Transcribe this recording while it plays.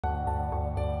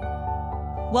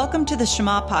Welcome to the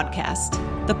Shema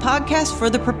Podcast, the podcast for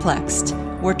the perplexed,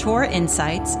 where Torah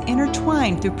insights,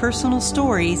 intertwined through personal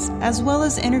stories, as well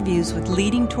as interviews with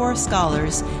leading Torah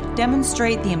scholars,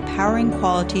 demonstrate the empowering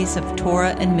qualities of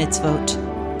Torah and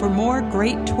mitzvot. For more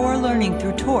great Torah learning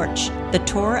through Torch, the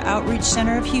Torah Outreach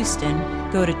Center of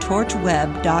Houston, go to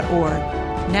torchweb.org.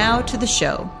 Now to the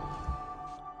show.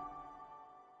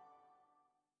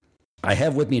 I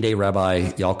have with me today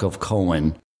Rabbi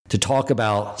Cohen to talk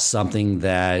about something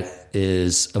that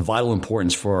is of vital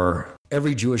importance for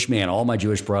every Jewish man, all my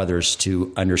Jewish brothers,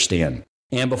 to understand.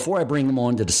 And before I bring them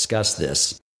on to discuss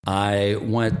this, I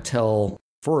want to tell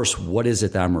first what is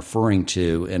it that I'm referring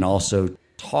to, and also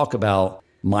talk about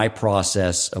my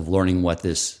process of learning what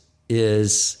this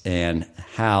is and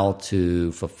how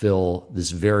to fulfill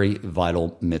this very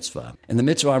vital mitzvah. And the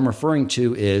mitzvah I'm referring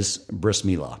to is Bris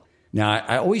Milah. Now,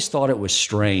 I always thought it was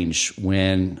strange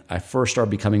when I first started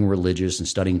becoming religious and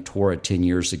studying Torah 10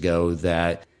 years ago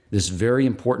that this very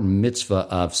important mitzvah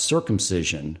of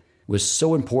circumcision was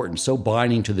so important, so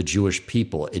binding to the Jewish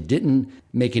people. It didn't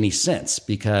make any sense,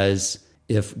 because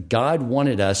if God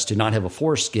wanted us to not have a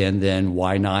foreskin, then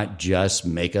why not just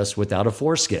make us without a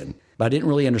foreskin? But I didn't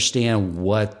really understand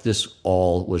what this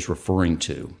all was referring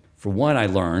to. For one, I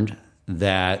learned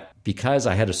that because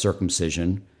I had a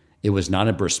circumcision, it was not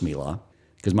a Bris Milah,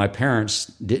 because my parents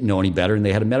didn't know any better, and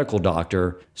they had a medical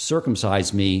doctor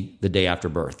circumcise me the day after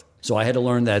birth. So I had to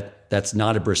learn that that's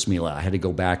not a Bris Milah. I had to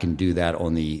go back and do that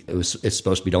it's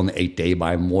supposed to be done on the 8th day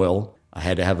by Moil. I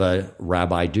had to have a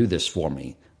rabbi do this for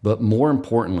me. But more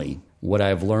importantly, what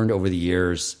I've learned over the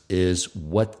years is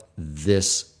what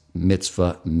this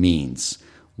mitzvah means,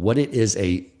 what it is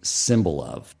a symbol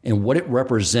of, and what it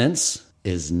represents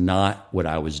is not what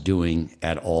I was doing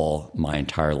at all my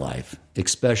entire life,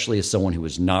 especially as someone who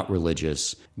was not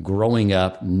religious. Growing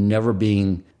up, never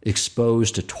being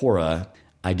exposed to Torah,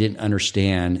 I didn't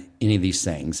understand any of these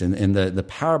things. And the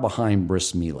power behind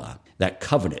Bris Milah, that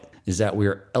covenant, is that we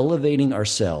are elevating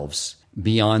ourselves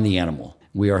beyond the animal.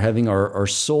 We are having our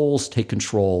souls take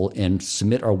control and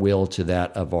submit our will to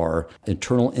that of our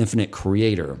eternal, infinite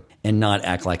Creator, and not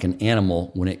act like an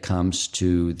animal when it comes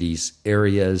to these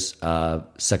areas of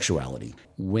sexuality.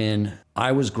 When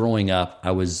I was growing up,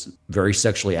 I was very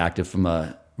sexually active from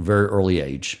a very early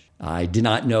age. I did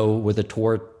not know what the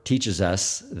Torah teaches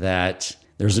us, that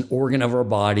there's an organ of our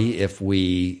body. If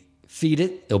we feed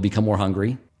it, it'll become more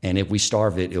hungry. And if we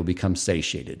starve it, it'll become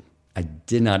satiated. I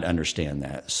did not understand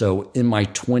that. So in my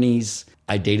 20s,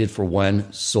 I dated for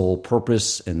one sole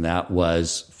purpose, and that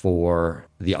was for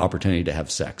the opportunity to have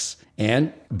sex.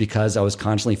 And because I was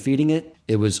constantly feeding it,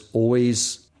 it was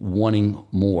always wanting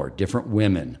more, different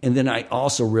women. And then I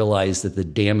also realized that the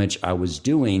damage I was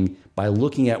doing by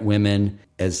looking at women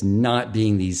as not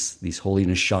being these holy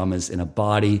neshamas in a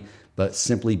body, but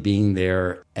simply being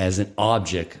there as an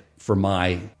object for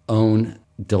my own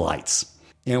delights.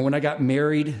 And when I got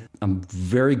married, I'm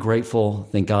very grateful,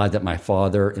 thank God, that my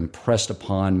father impressed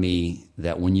upon me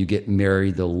that when you get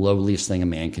married, the lowliest thing a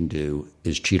man can do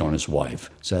is cheat on his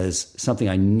wife. So that is something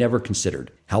I never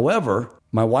considered. However,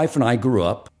 my wife and I grew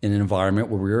up in an environment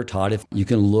where we were taught if you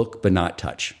can look but not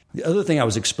touch. The other thing I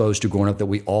was exposed to growing up that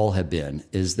we all have been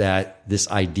is that this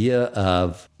idea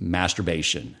of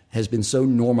masturbation has been so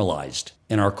normalized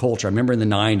in our culture. I remember in the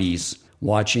 90s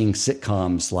watching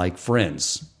sitcoms like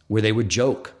Friends, where they would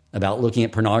joke about looking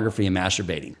at pornography and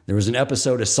masturbating. There was an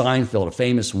episode of Seinfeld, a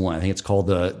famous one, I think it's called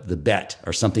The Bet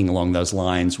or something along those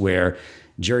lines, where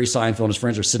Jerry Seinfeld and his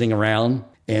friends are sitting around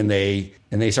and they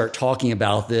start talking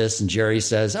about this, and Jerry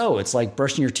says, "Oh, it's like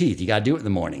brushing your teeth. You got to do it in the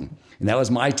morning." And that was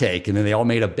my take. And then they all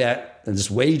made a bet and this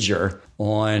wager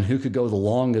on who could go the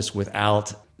longest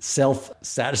without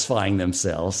self-satisfying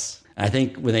themselves. I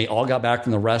think when they all got back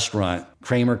from the restaurant,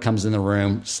 Kramer comes in the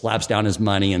room, slaps down his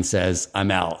money, and says,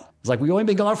 "I'm out." It's like, we've only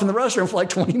been gone from the restaurant for like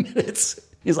 20 minutes.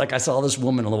 He's like, "I saw this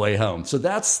woman on the way home." So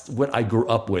that's what I grew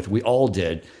up with. We all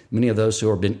did. Many of those who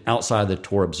have been outside the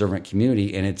Torah observant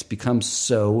community, and it's become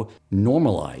so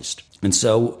normalized. And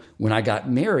so when I got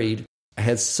married, I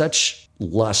had such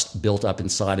lust built up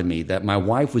inside of me that my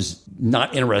wife was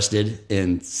not interested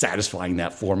in satisfying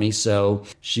that for me. So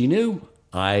she knew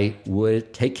I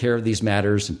would take care of these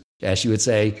matters. As she would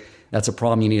say, that's a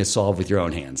problem you need to solve with your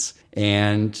own hands.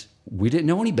 And we didn't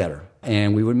know any better.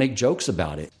 And we would make jokes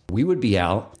about it. We would be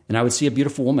out, and I would see a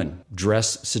beautiful woman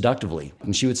dressed seductively.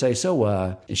 And she would say,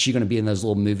 "So, is she going to be in those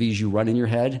little movies you run in your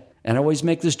head?" And I always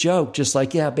make this joke, just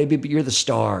like, "Yeah, baby, but you're the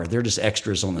star. They're just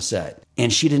extras on the set."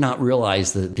 And she did not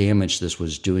realize the damage this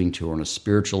was doing to her on a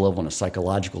spiritual level, on a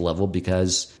psychological level,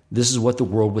 because this is what the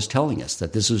world was telling us,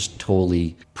 that this was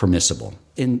totally permissible.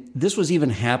 And this was even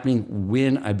happening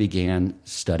when I began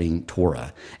studying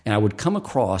Torah. And I would come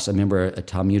across, I remember a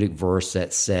Talmudic verse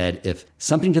that said, if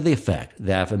something to the effect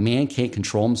that if a man can't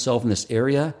control himself in this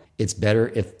area, it's better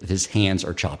if his hands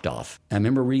are chopped off. And I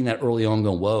remember reading that early on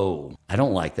going, whoa, I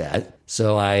don't like that.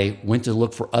 So I went to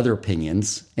look for other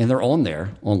opinions, and they're on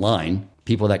there online,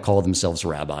 people that call themselves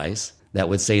rabbis that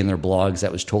would say in their blogs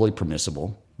that was totally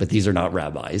permissible, but these are not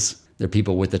rabbis. They're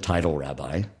people with the title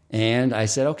rabbi. And I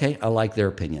said, okay, I like their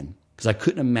opinion. Because I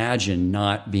couldn't imagine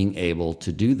not being able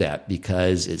to do that,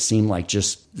 because it seemed like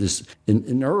just this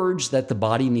an urge that the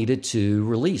body needed to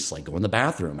release, like go in the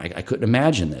bathroom. I couldn't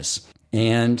imagine this.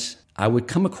 And I would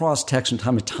come across text from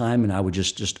time to time, and I would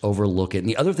just overlook it. And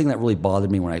the other thing that really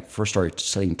bothered me when I first started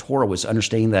studying Torah was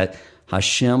understanding that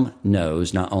Hashem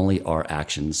knows not only our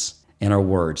actions and our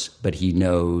words, but he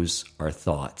knows our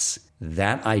thoughts.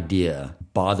 That idea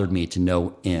bothered me to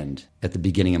no end at the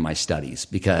beginning of my studies,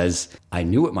 because I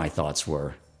knew what my thoughts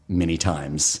were many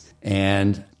times.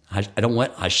 And I don't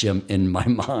want Hashem in my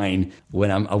mind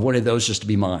when I wanted those just to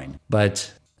be mine.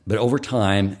 But over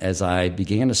time, as I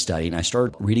began to study, and I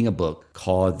started reading a book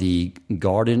called The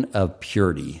Garden of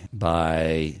Purity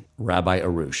by Rabbi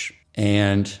Arush.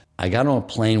 And I got on a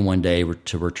plane one day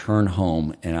to return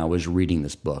home, and I was reading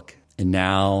this book. And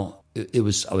now I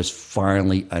was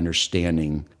finally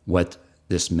understanding what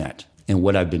this meant and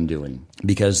what I've been doing.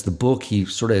 Because the book, he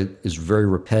sort of is very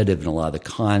repetitive in a lot of the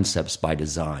concepts by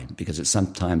design, because it's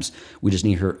sometimes we just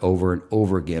need to hear it over and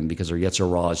over again, because our Yetzer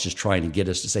Hara is just trying to get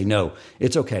us to say, no,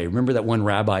 it's okay. Remember that one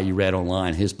rabbi you read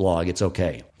online, his blog, it's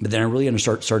okay. But then I really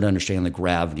started to understand the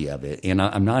gravity of it. And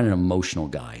I'm not an emotional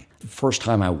guy. The first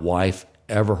time my wife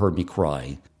ever heard me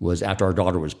cry was after our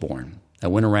daughter was born. I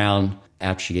went around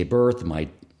after she gave birth,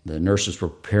 the nurses were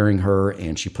preparing her,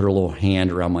 and she put her little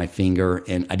hand around my finger,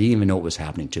 and I didn't even know what was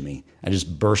happening to me. I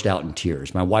just burst out in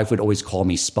tears. My wife would always call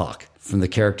me Spock from the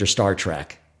character Star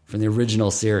Trek, from the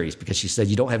original series, because she said,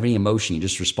 you don't have any emotion. You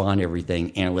just respond to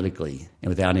everything analytically and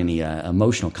without any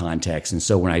emotional context. And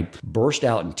so when I burst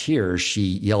out in tears, she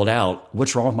yelled out,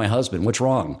 what's wrong with my husband? What's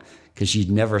wrong? Because she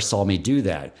never saw me do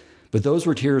that. But those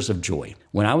were tears of joy.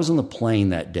 When I was on the plane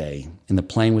that day and the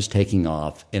plane was taking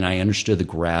off and I understood the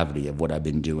gravity of what I've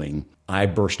been doing, I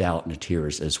burst out into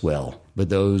tears as well. But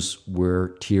those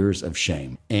were tears of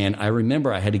shame. And I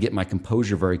remember I had to get my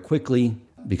composure very quickly,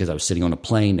 because I was sitting on a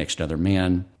plane next to another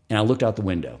man. And I looked out the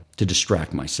window to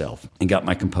distract myself and got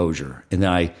my composure. And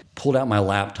then I pulled out my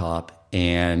laptop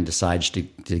and decided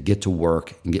to get to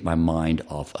work and get my mind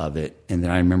off of it. And then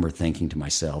I remember thinking to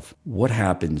myself, what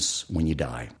happens when you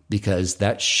die? Because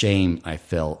that shame I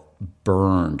felt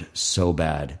burned so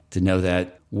bad, to know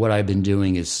that what I've been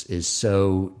doing is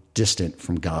so distant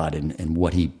from God and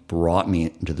what he brought me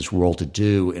into this world to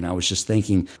do. And I was just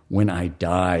thinking, when I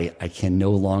die, I can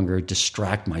no longer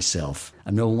distract myself.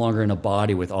 I'm no longer in a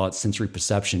body with all its sensory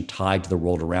perception tied to the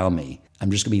world around me. I'm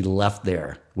just going to be left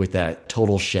there with that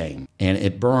total shame. And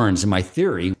it burns. In my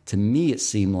theory, to me, it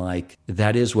seemed like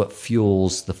that is what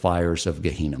fuels the fires of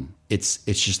Gehenna. It's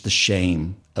just the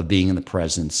shame of being in the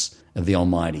presence of the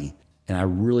Almighty. And I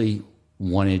really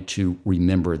wanted to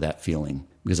remember that feeling,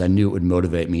 because I knew it would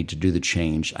motivate me to do the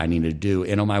change I needed to do.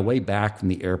 And on my way back from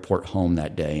the airport home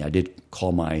that day, I did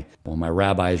call my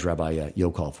rabbi is Rabbi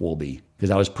Yokov Wolbe,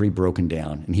 because I was pretty broken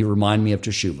down. And he reminded me of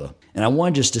Teshuvah. And I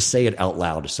wanted just to say it out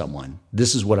loud to someone.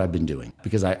 This is what I've been doing,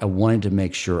 because I wanted to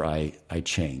make sure I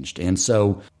changed. And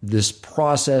so this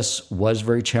process was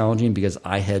very challenging, because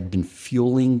I had been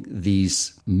fueling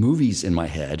these movies in my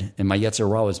head. And my Yetzer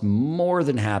Hara was more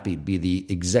than happy to be the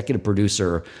executive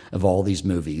producer of all these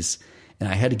movies. And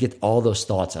I had to get all those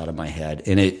thoughts out of my head.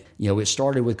 And it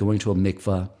started with going to a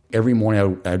mikveh. Every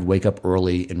morning I'd wake up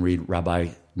early and read Rabbi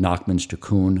Nachman's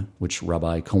Tikkun, which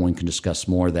Rabbi Cohen can discuss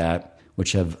more of that,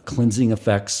 which have cleansing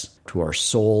effects to our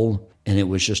soul. And it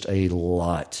was just a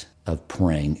lot of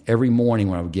praying. Every morning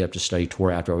when I would get up to study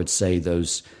Torah, after I would say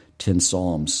those 10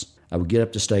 Psalms, I would get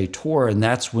up to study Torah, and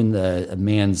that's when a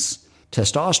man's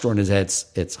testosterone is at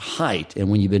its height. And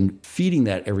when you've been feeding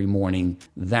that every morning,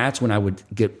 that's when I would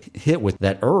get hit with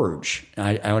that urge.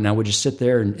 And I would just sit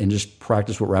there and just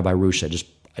practice what Rabbi Arush said.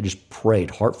 I just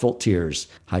prayed, heartfelt tears.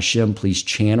 Hashem, please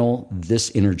channel this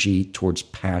energy towards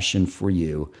passion for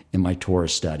you in my Torah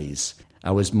studies.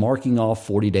 I was marking off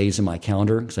 40 days in my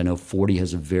calendar, because I know 40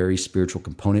 has a very spiritual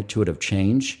component to it of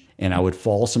change. And I would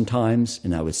fall sometimes,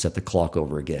 and I would set the clock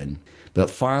over again. But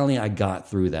finally, I got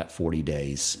through that 40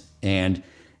 days. And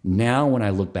now when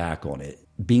I look back on it,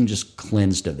 being just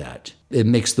cleansed of that, it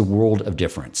makes the world of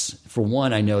difference. For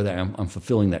one, I know that I'm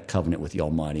fulfilling that covenant with the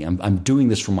Almighty. I'm doing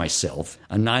this for myself.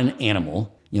 I'm not an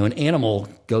animal. An animal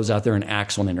goes out there and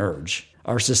acts on an urge.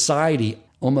 Our society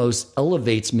almost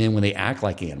elevates men when they act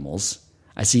like animals.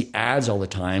 I see ads all the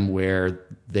time where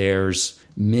there's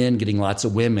men getting lots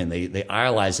of women. They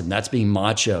idolize them. That's being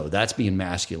macho. That's being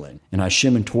masculine. And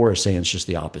Hashem and Torah is saying it's just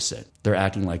the opposite. They're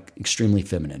acting like extremely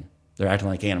feminine. They're acting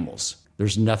like animals.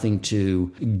 There's nothing to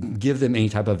give them any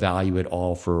type of value at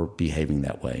all for behaving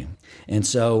that way. And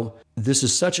so this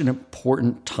is such an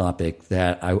important topic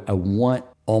that I want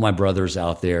all my brothers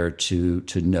out there to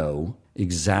know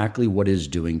exactly what it is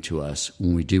doing to us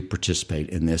when we do participate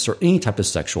in this or any type of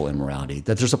sexual immorality,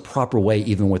 that there's a proper way,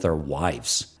 even with our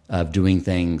wives, of doing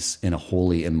things in a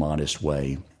holy and modest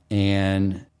way.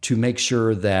 And to make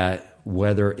sure that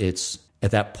whether it's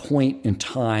at that point in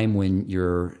time when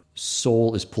your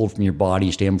soul is pulled from your body,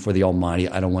 you stand before the Almighty,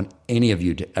 I don't want any of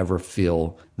you to ever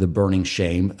feel the burning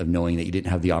shame of knowing that you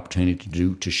didn't have the opportunity to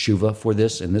do teshuvah for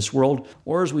this in this world.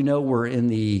 Or as we know, we're in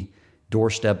the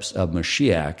doorsteps of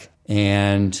Mashiach,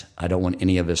 and I don't want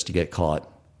any of us to get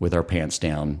caught with our pants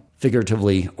down,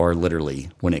 figuratively or literally,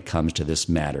 when it comes to this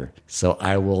matter. So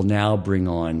I will now bring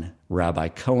on Rabbi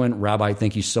Cohen. Rabbi,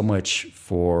 thank you so much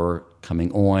for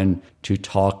coming on to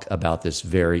talk about this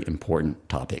very important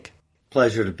topic.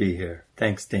 Pleasure to be here.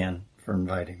 Thanks, Dan, for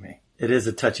inviting me. It is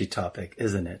a touchy topic,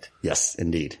 isn't it? Yes,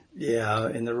 indeed. Yeah,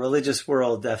 in the religious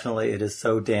world, definitely it is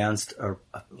so danced or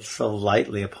so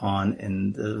lightly upon,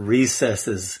 and the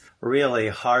recesses really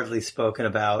hardly spoken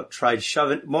about,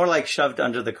 more like shoved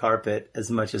under the carpet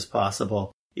as much as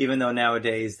possible. Even though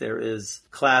nowadays there is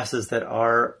classes that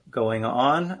are going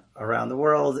on around the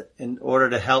world in order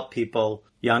to help people,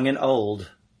 young and old,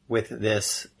 with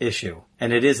this issue.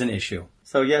 And it is an issue.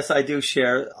 So yes, I do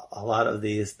share a lot of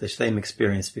the same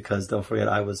experience, because don't forget,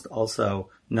 I was also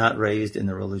not raised in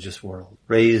the religious world,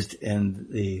 raised in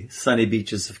the sunny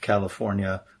beaches of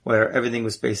California, where everything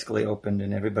was basically opened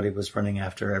and everybody was running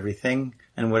after everything,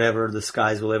 and whatever the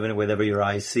skies will live in, whatever your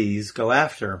eye sees, go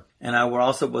after. And I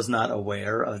also was not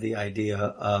aware of the idea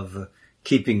of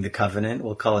keeping the covenant.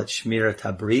 We'll call it Shmirat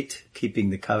Habrit, keeping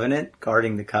the covenant,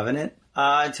 guarding the covenant.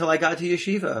 Until I got to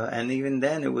yeshiva. And even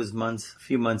then it was a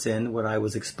few months in when I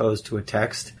was exposed to a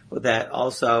text that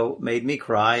also made me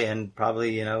cry and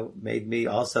probably, made me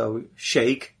also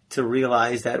shake to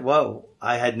realize that, whoa,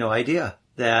 I had no idea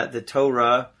that the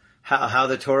Torah, how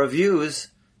the Torah views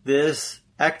this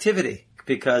activity.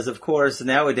 Because of course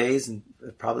nowadays, and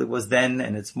it probably was then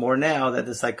and it's more now, that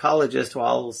the psychologists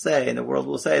will say, and the world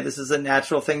will say, this is a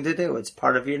natural thing to do. It's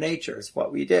part of your nature. It's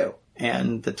what we do.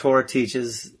 And the Torah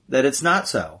teaches that it's not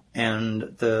so.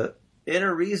 And the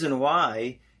inner reason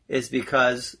why is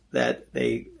because that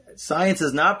science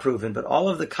is not proven, but all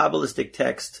of the Kabbalistic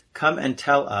texts come and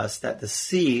tell us that the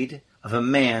seed of a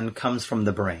man comes from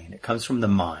the brain. It comes from the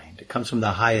mind. It comes from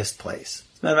the highest place.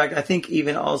 As a matter of fact, I think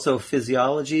even also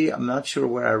physiology, I'm not sure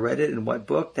where I read it, in what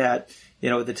book, that,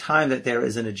 at the time that there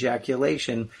is an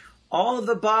ejaculation, all of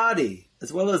the body,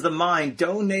 as well as the mind,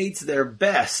 donates their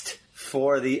best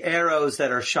for the arrows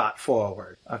that are shot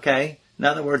forward, okay? In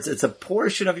other words, it's a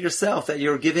portion of yourself that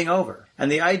you're giving over.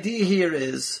 And the idea here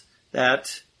is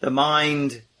that the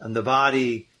mind and the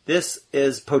body, this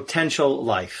is potential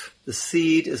life. The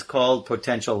seed is called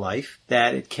potential life,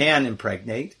 that it can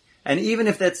impregnate. And even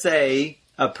if, let's say,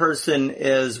 a person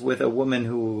is with a woman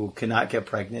who cannot get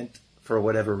pregnant for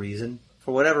whatever reason,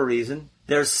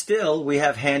 there's still, we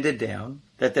have handed down,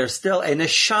 that there's still a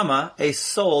neshama, a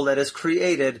soul that is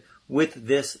created with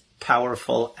this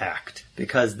powerful act,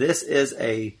 because this is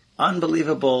a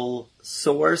unbelievable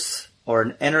source or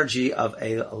an energy of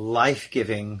a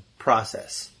life-giving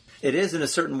process. It is in a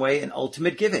certain way an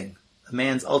ultimate giving, a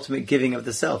man's ultimate giving of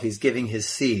the self. He's giving his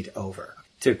seed over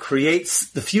to create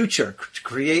the future, to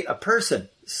create a person.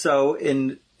 So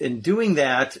in doing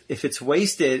that, if it's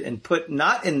wasted and put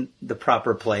not in the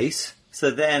proper place,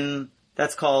 so then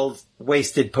that's called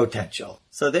wasted potential.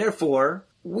 So therefore,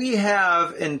 we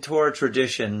have in Torah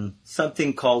tradition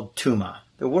something called tuma.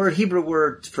 The Hebrew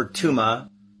word for tuma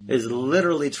is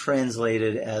literally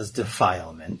translated as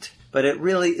defilement, but it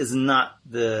really is not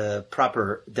the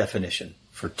proper definition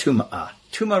for tuma.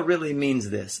 Tuma really means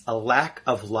this, a lack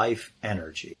of life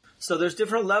energy. So there's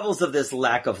different levels of this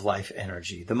lack of life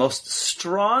energy. The most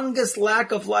strongest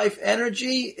lack of life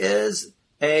energy is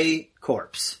a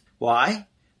corpse. Why?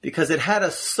 Because it had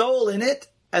a soul in it,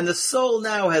 and the soul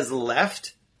now has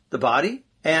left the body,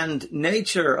 and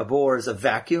nature abhors a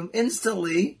vacuum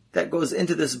instantly that goes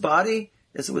into this body.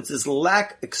 It's this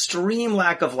extreme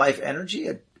lack of life energy.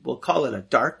 We'll call it a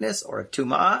darkness or a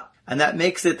tumah, and that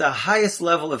makes it the highest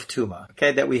level of tumah,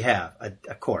 okay, that we have,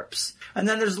 a corpse. And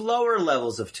then there's lower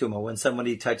levels of tumah when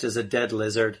somebody touches a dead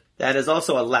lizard. That is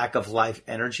also a lack of life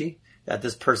energy. that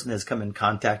this person has come in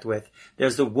contact with.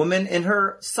 There's the woman in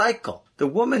her cycle. The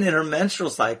woman in her menstrual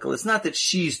cycle, it's not that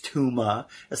she's tuma,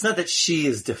 it's not that she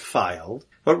is defiled,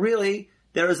 but really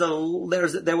there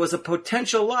was a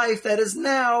potential life that is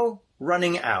now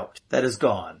running out, that is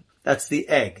gone. That's the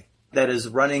egg that is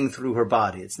running through her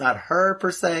body. It's not her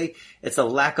per se, it's a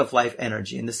lack of life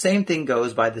energy. And the same thing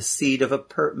goes by the seed of a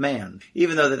man.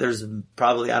 Even though that there's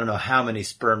probably, I don't know how many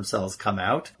sperm cells come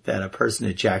out that a person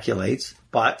ejaculates,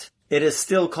 but it is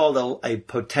still called a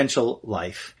potential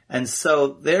life. And so,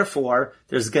 therefore,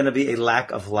 there's going to be a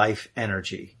lack of life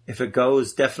energy if it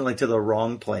goes definitely to the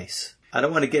wrong place. I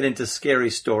don't want to get into scary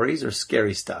stories or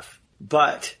scary stuff.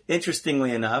 But,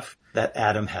 interestingly enough, that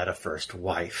Adam had a first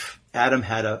wife. Adam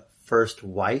had a first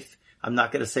wife. I'm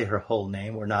not going to say her whole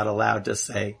name. We're not allowed to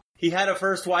say. He had a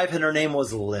first wife and her name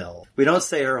was Lil. We don't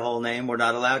say her whole name. We're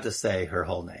not allowed to say her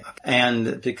whole name.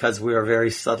 And because we are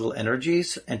very subtle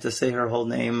energies, and to say her whole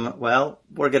name, well,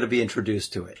 we're going to be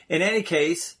introduced to it. In any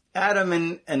case,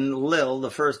 Adam and Lil,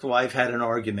 the first wife, had an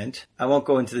argument. I won't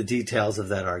go into the details of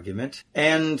that argument.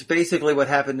 And basically what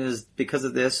happened is, because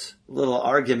of this little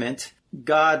argument,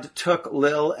 God took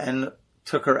Lil and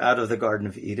took her out of the Garden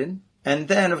of Eden. And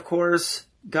then, of course,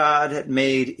 God had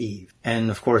made Eve. And,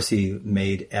 of course, he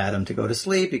made Adam to go to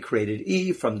sleep. He created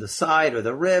Eve from the side or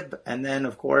the rib. And then,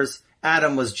 of course,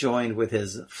 Adam was joined with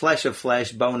his flesh of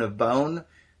flesh, bone of bone,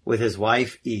 with his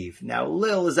wife Eve. Now,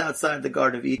 Lil is outside the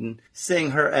Garden of Eden,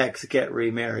 seeing her ex get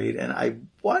remarried. And I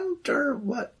wonder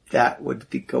what that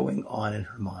would be going on in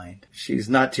her mind. She's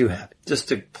not too happy. Just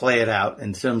to play it out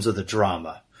in terms of the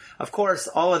drama. Of course,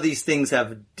 all of these things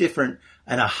have different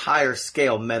and a higher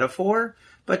scale metaphor,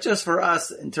 but just for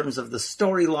us, in terms of the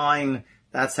storyline,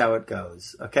 that's how it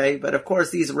goes, okay? But of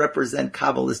course, these represent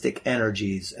Kabbalistic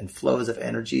energies and flows of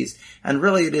energies, and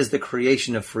really it is the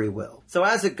creation of free will. So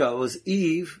as it goes,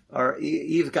 Eve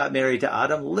got married to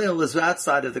Adam. Lil is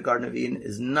outside of the Garden of Eden,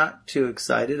 is not too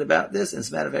excited about this. As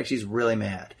a matter of fact, she's really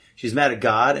mad. She's mad at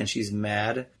God, and she's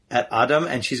mad at Adam,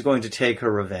 and she's going to take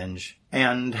her revenge.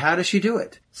 And how does she do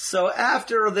it? So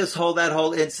after that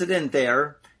whole incident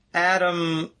there,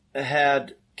 Adam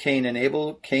had Cain and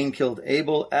Abel. Cain killed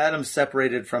Abel. Adam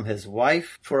separated from his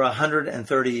wife for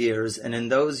 130 years. And in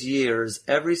those years,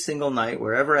 every single night,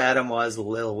 wherever Adam was,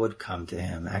 Lil would come to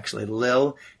him. Actually,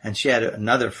 Lil, and she had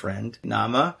another friend,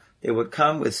 Nama. They would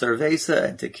come with cerveza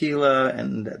and tequila,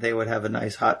 and they would have a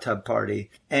nice hot tub party.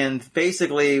 And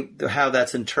basically, how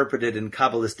that's interpreted in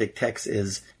Kabbalistic texts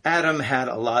is Adam had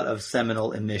a lot of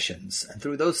seminal emissions. And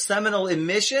through those seminal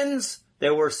emissions,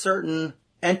 there were certain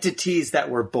entities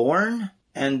that were born.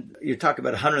 And you talk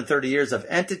about 130 years of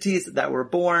entities that were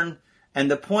born. And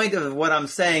the point of what I'm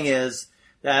saying is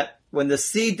that when the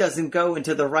seed doesn't go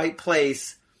into the right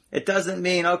place, it doesn't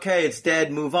mean, okay, it's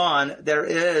dead, move on. There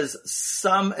is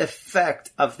some effect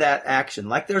of that action.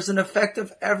 Like there's an effect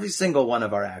of every single one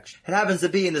of our actions. It happens to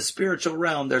be in the spiritual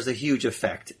realm, there's a huge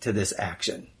effect to this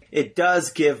action. It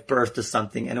does give birth to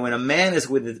something. And when a man is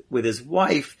with his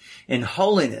wife in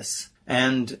holiness,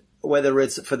 and whether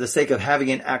it's for the sake of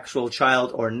having an actual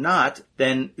child or not,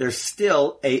 then there's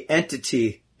still a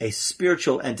entity, a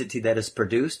spiritual entity that is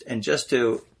produced. And just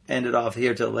to end it off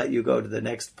here, to let you go to the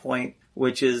next point,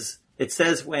 which is, it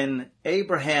says when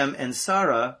Abraham and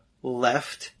Sarah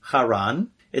left Haran,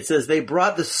 it says they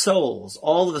brought the souls,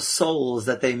 all the souls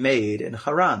that they made in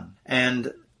Haran.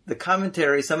 And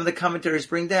some of the commentaries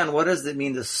bring down, what does it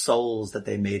mean, the souls that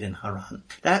they made in Haran?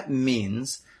 That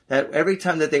means that every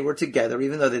time that they were together,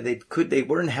 even though they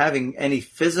weren't having any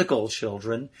physical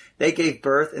children, they gave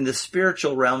birth in the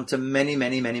spiritual realm to many,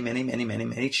 many, many, many, many, many,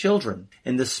 many children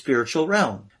in the spiritual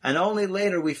realm. And only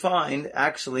later we find,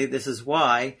 actually, this is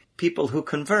why people who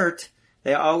convert,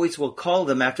 they always will call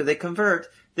them after they convert,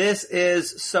 this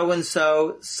is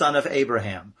so-and-so, son of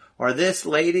Abraham. Or this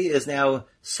lady is now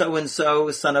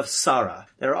so-and-so, son of Sarah.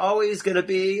 They're always going to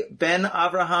be Ben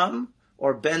Avraham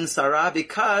or Ben Sarah,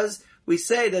 because we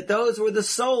say that those were the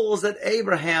souls that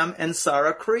Abraham and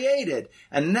Sarah created.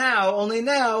 And now, only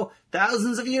now,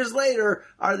 thousands of years later,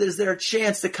 is there a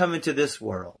chance to come into this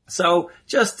world. So,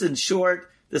 just in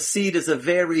short, the seed is a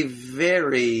very,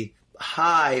 very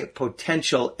high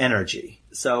potential energy.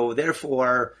 So,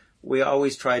 therefore, we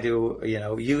always try to,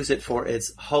 use it for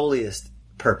its holiest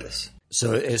purpose.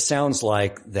 So it sounds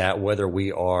like that whether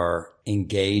we are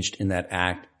engaged in that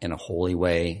act in a holy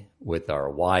way with our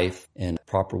wife, in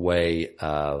a proper way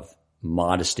of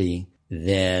modesty,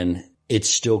 then it's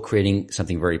still creating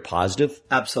something very positive.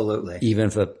 Absolutely. Even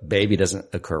if a baby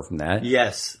doesn't occur from that.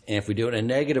 Yes. And if we do it in a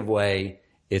negative way,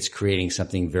 it's creating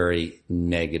something very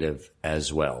negative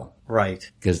as well. Right.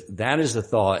 Because that is the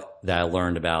thought that I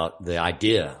learned about, the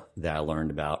idea that I learned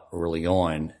about early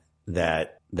on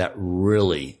that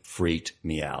really freaked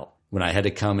me out. When I had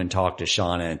to come and talk to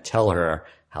Shauna and tell her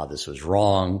how this was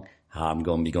wrong, how I'm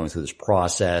going to be going through this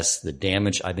process, the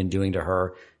damage I've been doing to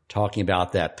her, talking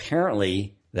about that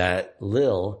apparently that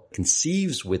Lil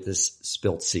conceives with this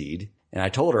spilt seed. And I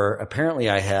told her, apparently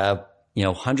I have,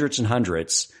 hundreds and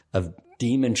hundreds of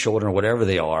demon children or whatever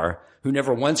they are who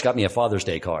never once got me a Father's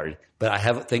Day card. But I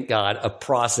have, thank God, a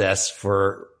process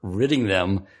for ridding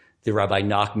them through Rabbi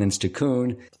Nachman's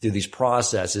Tikkun, through these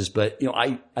processes. But,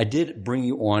 I did bring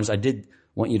you on. So I did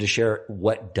want you to share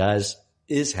what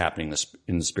is happening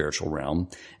in the spiritual realm.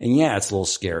 And yeah, it's a little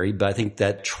scary, but I think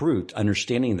that truth,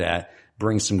 understanding that,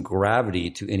 brings some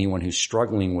gravity to anyone who's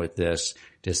struggling with this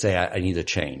to say, I need to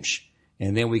change.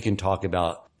 And then we can talk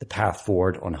about the path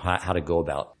forward on how to go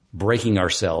about breaking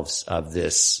ourselves of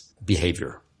this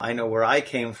behavior. I know where I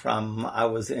came from. I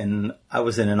was in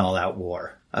an all-out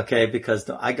war. Okay, because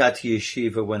I got to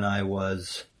yeshiva when I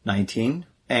was 19.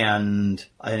 And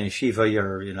in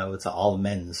yeshiva, it's an all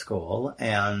men's school.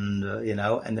 And,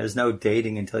 and there's no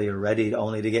dating until you're ready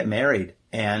only to get married.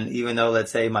 And even though,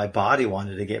 let's say, my body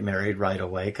wanted to get married right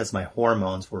away because my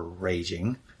hormones were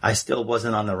raging, I still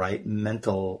wasn't on the right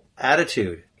mental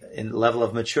attitude and level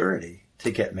of maturity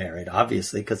to get married,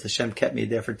 obviously, because Hashem kept me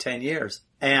there for 10 years.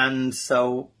 And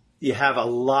so you have a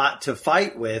lot to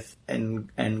fight with and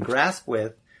grasp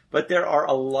with, but there are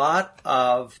a lot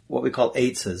of what we call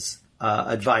eitzes,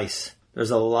 advice.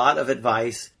 There's a lot of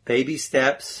advice, baby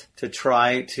steps to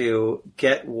try to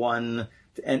get one.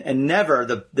 And never,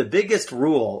 the biggest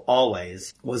rule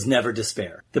always was never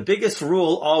despair. The biggest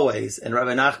rule always, and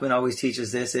Rabbi Nachman always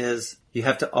teaches this, is you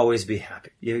have to always be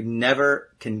happy. You never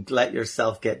can let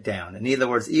yourself get down. In other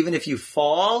words, even if you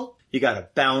fall, you got to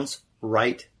bounce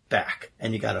right back.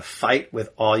 And you got to fight with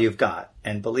all you've got.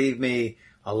 And believe me,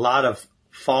 a lot of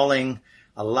falling,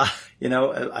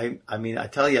 I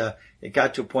tell you, it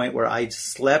got to a point where I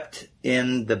slept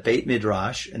in the Beit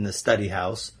Midrash, in the study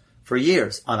house, for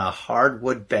years on a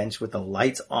hardwood bench with the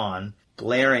lights on,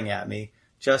 blaring at me,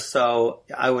 just so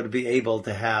I would be able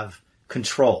to have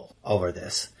control over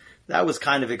this. That was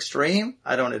kind of extreme.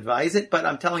 I don't advise it, but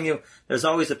I'm telling you, there's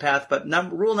always a path. But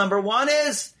rule number one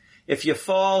is, if you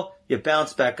fall, you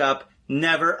bounce back up.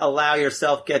 Never allow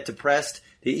yourself get depressed.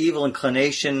 The evil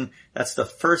inclination, that's the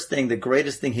first thing, the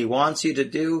greatest thing he wants you to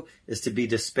do is to be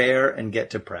despair and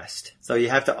get depressed. So you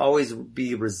have to always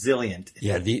be resilient.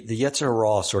 Yeah, the Yetzer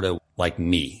Hara sort of like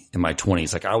me in my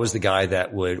 20s. Like I was the guy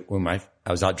that would, when I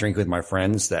was out drinking with my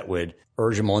friends, that would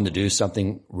urge them on to do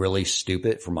something really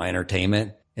stupid for my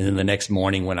entertainment. And then the next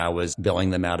morning when I was bailing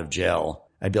them out of jail,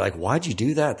 I'd be like, why'd you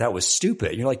do that? That was stupid.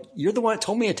 And you're like, you're the one that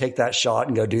told me to take that shot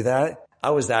and go do that. I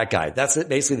was that guy. That's it.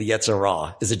 Basically the Yetzer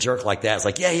Hara is a jerk like that. It's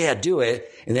like, yeah, do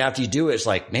it. And then after you do it, it's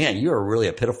like, man, you're really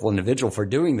a pitiful individual for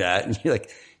doing that. And you're like,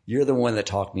 you're the one that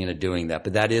talked me into doing that.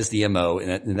 But that is the MO.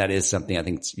 And that is something I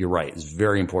think you're right. It's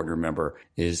very important to remember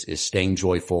is staying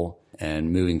joyful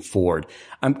and moving forward.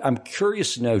 I'm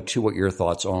curious to know too, what your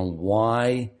thoughts on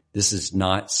why this is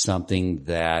not something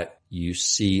that you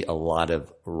see a lot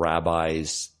of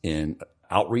rabbis in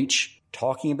outreach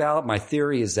talking about. My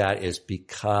theory is that is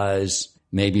because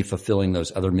maybe fulfilling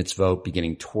those other mitzvot,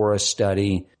 beginning Torah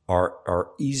study are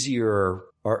easier,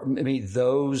 or maybe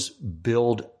those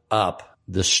build up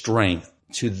the strength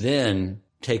to then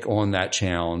take on that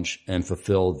challenge and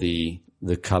fulfill the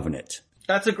covenant.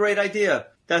 That's a great idea.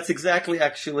 That's exactly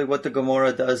actually what the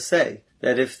Gemara does say.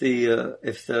 That if the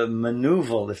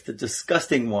manuval, if the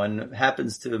disgusting one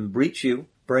happens to breach you,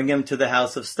 bring him to the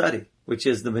house of study, which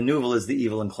is the manuval is the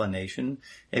evil inclination.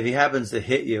 If he happens to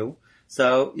hit you,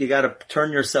 so you got to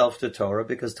turn yourself to Torah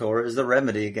because Torah is the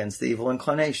remedy against the evil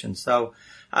inclination. So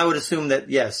I would assume that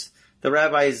yes, the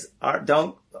rabbis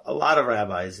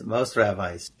most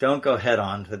rabbis don't go head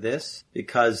on to this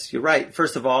because you're right.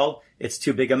 First of all, it's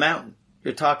too big a mountain.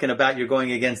 You're talking about you're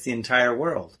going against the entire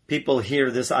world. People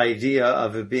hear this idea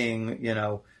of it being,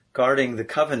 guarding the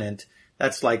covenant.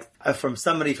 That's like from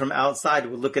somebody from outside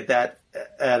would look at that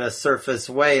at a surface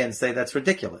way and say that's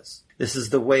ridiculous. This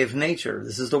is the way of nature.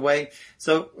 This is the way.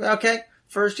 So, okay,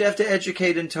 first you have to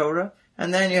educate in Torah,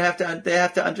 and then they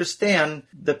have to understand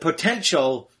the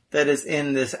potential that is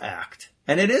in this act.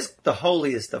 And it is the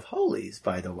holiest of holies,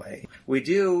 by the way. We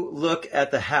do look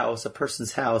at the house, a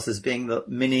person's house, as being the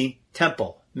mini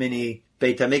temple, mini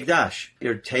Beit HaMikdash.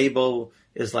 Your table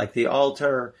is like the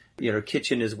altar. Your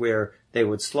kitchen is where they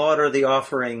would slaughter the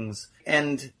offerings.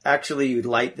 And actually, you'd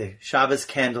light the Shabbos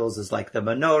candles as like the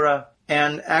menorah.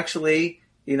 And actually,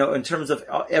 in terms of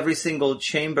every single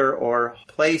chamber or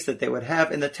place that they would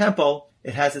have in the temple,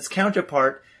 it has its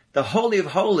counterpart, the Holy of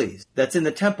Holies that's in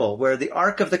the temple where the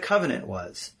Ark of the Covenant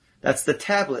was. That's the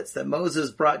tablets that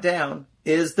Moses brought down,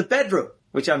 is the bedroom,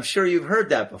 which I'm sure you've heard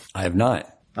that before. I have not.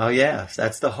 Oh, yes.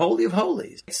 That's the Holy of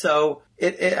Holies. So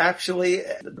it actually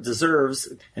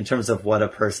deserves, in terms of what a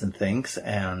person thinks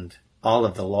and all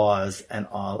of the laws and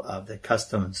all of the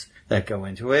customs that go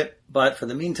into it. But for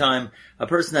the meantime, a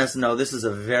person has to know this is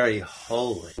a very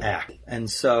holy act. And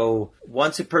so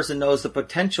once a person knows the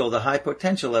potential, the high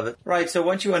potential of it, right, so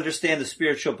once you understand the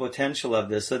spiritual potential of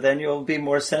this, so then you'll be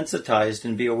more sensitized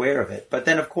and be aware of it. But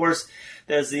then, of course,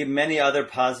 there's the many other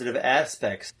positive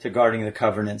aspects to guarding the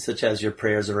covenant, such as your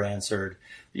prayers are answered,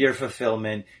 your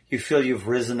fulfillment, you feel you've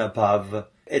risen above.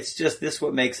 It's just this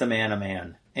what makes a man a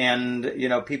man. And,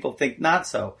 people think not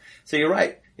so. So you're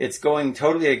right. It's going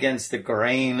totally against the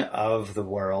grain of the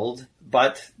world.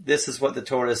 But this is what the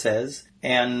Torah says.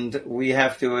 And we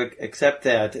have to accept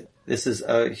that this is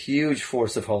a huge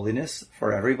force of holiness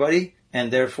for everybody.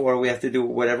 And therefore, we have to do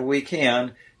whatever we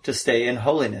can to stay in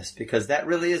holiness, because that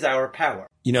really is our power.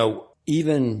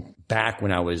 Even back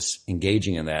when I was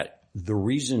engaging in that, the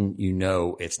reason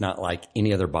it's not like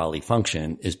any other bodily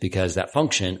function is because that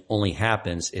function only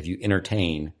happens if you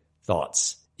entertain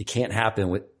thoughts. It can't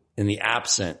happen in the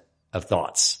absence of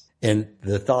thoughts. And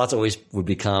the thoughts always would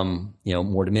become,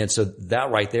 more diminished. So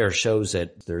that right there shows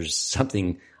that there's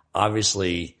something,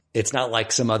 obviously, it's not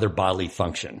like some other bodily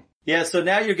function. Yeah, so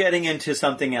now you're getting into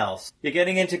something else. You're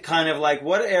getting into kind of like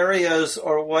what areas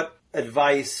or what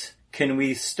advice can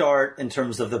we start in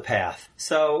terms of the path.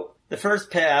 So the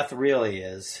first path really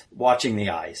is watching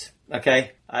the eyes,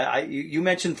 okay? You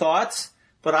mentioned thoughts,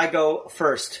 but I go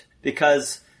first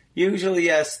because usually,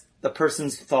 yes, the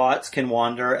person's thoughts can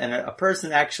wander, and a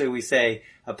person, actually, we say,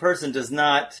 a person does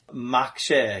not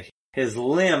maksheh. His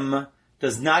limb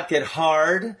does not get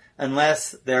hard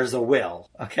unless there's a will,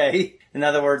 okay? In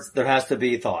other words, there has to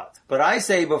be thought. But I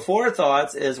say before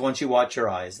thoughts is once you watch your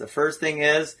eyes. The first thing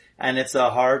is, and it's a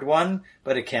hard one,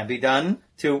 but it can be done,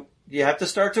 you have to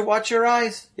start to watch your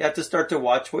eyes. You have to start to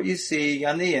watch what you see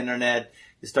on the internet.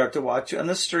 You start to watch on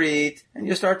the street, and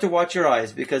you start to watch your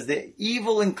eyes, because the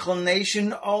evil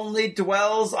inclination only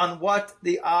dwells on what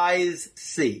the eyes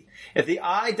see. If the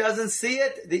eye doesn't see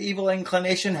it, the evil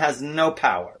inclination has no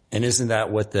power. And isn't that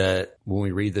what when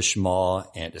we read the Shema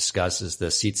and it discusses the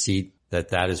tzitzit,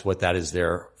 that is what that is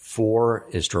there for,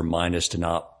 is to remind us to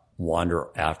not wander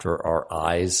after our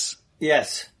eyes?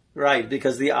 Yes, right,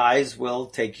 because the eyes will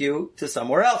take you to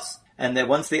somewhere else. And then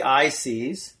once the eye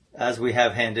sees, as we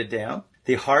have handed down,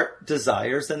 the heart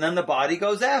desires, and then the body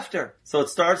goes after. So it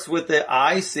starts with the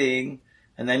eye seeing,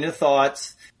 and then your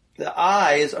thoughts. The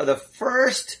eyes are the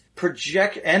first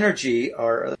project energy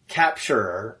or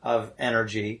capturer of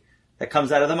energy that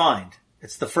comes out of the mind.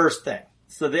 It's the first thing.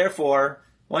 So therefore,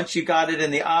 once you got it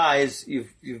in the eyes,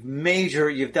 you've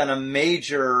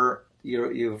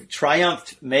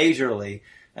triumphed majorly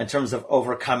in terms of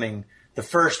overcoming the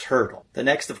first hurdle. The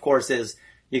next, of course, is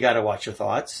you got to watch your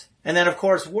thoughts. And then, of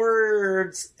course,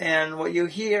 words and what you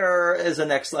hear is the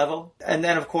next level. And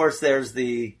then, of course, there's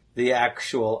the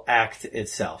actual act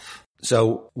itself.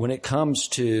 So when it comes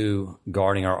to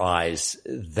guarding our eyes,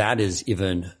 that is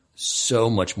even so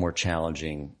much more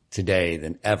challenging today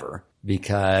than ever.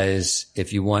 Because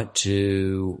if you want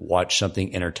to watch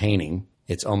something entertaining,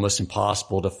 it's almost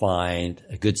impossible to find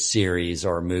a good series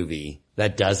or a movie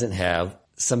that doesn't have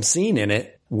some scene in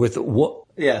it with what?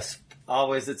 Yes.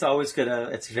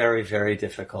 It's very, very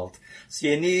difficult. So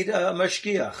you need a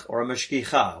mashgiach or a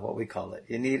mashgicha, what we call it.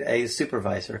 You need a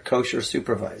supervisor, a kosher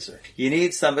supervisor. You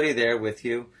need somebody there with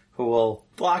you who will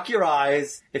block your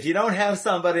eyes. If you don't have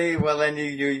somebody, well,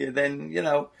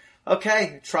 then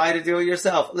okay, try to do it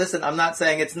yourself. Listen, I'm not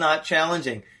saying it's not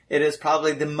challenging. It is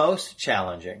probably the most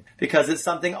challenging because it's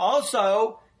something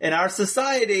also in our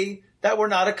society that we're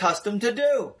not accustomed to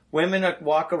do. Women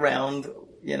walk around,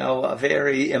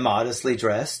 very immodestly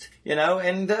dressed,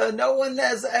 and no one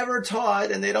has ever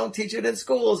taught, and they don't teach it in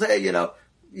schools. Hey,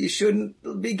 you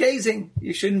shouldn't be gazing.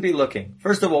 You shouldn't be looking.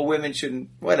 First of all, women shouldn't,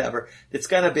 whatever. It's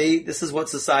going to be, this is what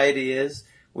society is.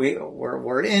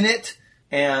 We're in it.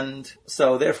 And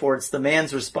so therefore it's the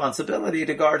man's responsibility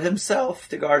to guard himself,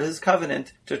 to guard his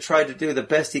covenant, to try to do the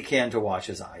best he can to watch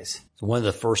his eyes. So one of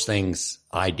the first things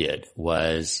I did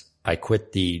was I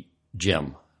quit the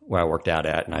gym where I worked out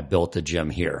at, and I built a gym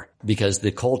here because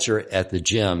the culture at the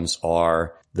gyms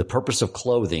are the purpose of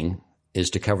clothing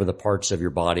is to cover the parts of your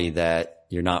body that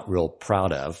you're not real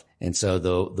proud of. And so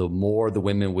the more the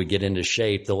women would get into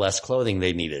shape, the less clothing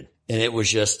they needed. And it was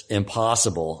just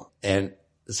impossible. And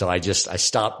So I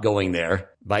stopped going there.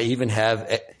 But I even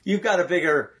have... You've got a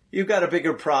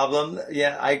bigger problem.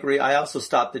 Yeah, I agree. I also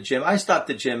stopped the gym. I stopped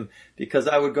the gym because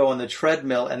I would go on the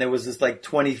treadmill and there was this like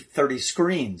 20, 30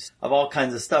 screens of all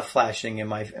kinds of stuff flashing in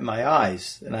my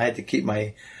eyes. And I had to keep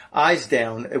my eyes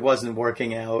down. It wasn't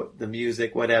working out, the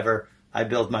music, whatever. I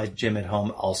built my gym at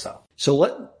home also. So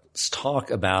let's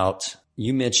talk about,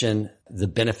 you mentioned the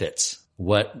benefits.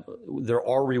 There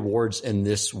are rewards in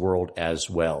this world as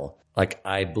well. Like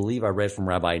I believe I read from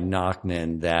Rabbi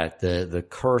Nachman that the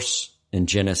curse in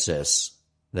Genesis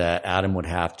that Adam would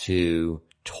have to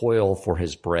toil for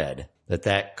his bread,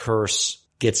 that curse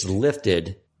gets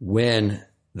lifted when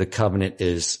the covenant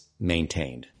is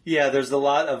maintained. Yeah, there's a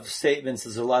lot of statements,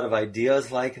 there's a lot of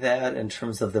ideas like that in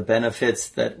terms of the benefits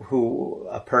that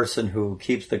a person who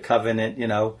keeps the covenant,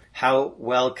 how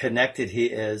well connected he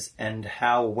is and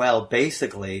how well,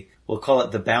 basically, we'll call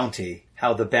it the bounty,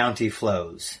 how the bounty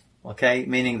flows. Okay?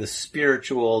 Meaning the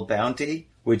spiritual bounty,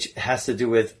 which has to do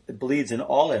with, it bleeds in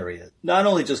all areas. Not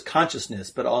only just consciousness,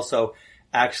 but also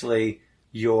actually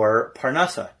your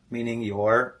parnasa, meaning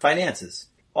your finances.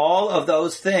 All of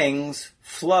those things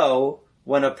flow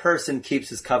when a person keeps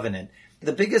his covenant.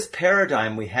 The biggest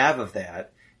paradigm we have of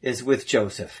that is with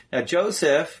Joseph. Now,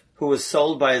 Joseph, who was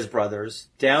sold by his brothers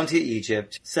down to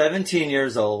Egypt, 17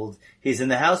 years old, he's in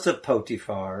the house of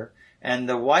Potiphar, and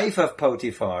the wife of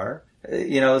Potiphar,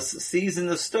 sees in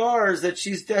the stars that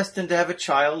she's destined to have a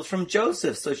child from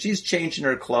Joseph. So she's changing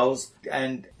her clothes,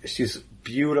 and she's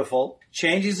beautiful,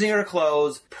 changing her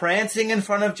clothes, prancing in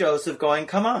front of Joseph, going,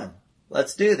 come on,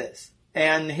 let's do this.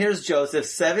 And here's Joseph,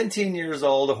 17 years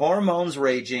old, hormones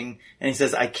raging, and he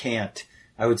says, I can't.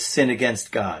 I would sin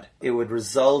against God. It would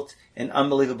result in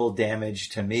unbelievable damage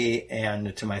to me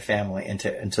and to my family and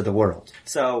to the world.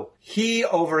 So he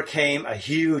overcame a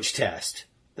huge test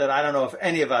that I don't know if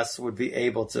any of us would be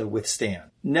able to withstand.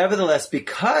 Nevertheless,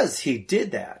 because he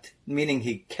did that, meaning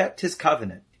he kept his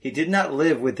covenant, he did not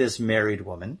live with this married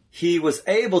woman, he was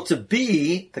able to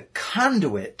be the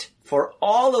conduit for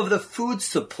all of the food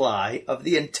supply of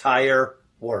the entire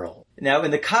world. Now,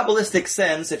 in the Kabbalistic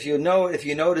sense, if you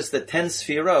notice the 10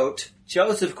 Sfirot,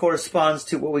 Joseph corresponds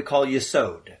to what we call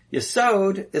Yesod.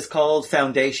 Yesod is called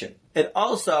foundation. And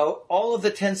also, all of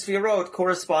the 10 Sfirot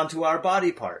correspond to our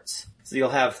body parts. So you'll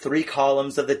have 3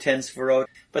 columns of the 10 Sfirot,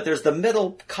 but there's the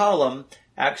middle column,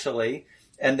 actually,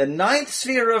 and the 9th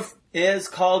Sfirah is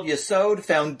called Yesod,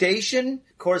 foundation,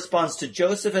 corresponds to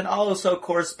Joseph, and also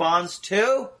corresponds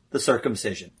to the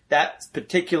circumcision, that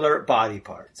particular body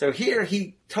part. So here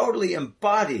he totally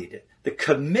embodied the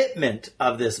commitment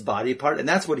of this body part, and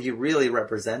that's what he really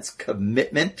represents,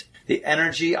 commitment, the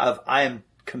energy of I am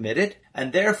committed,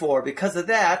 and therefore, because of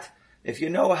that, if you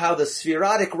know how the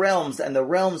spherotic realms and the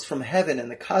realms from heaven and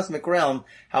the cosmic realm,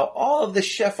 how all of the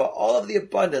shefa, all of the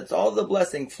abundance, all of the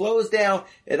blessing flows down,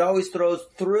 it always throws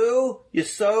through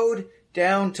Yesod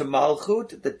down to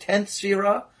Malchut, the 10th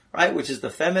Sphira, right, which is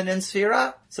the feminine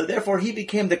Sphira. So therefore he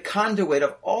became the conduit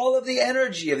of all of the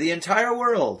energy of the entire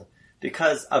world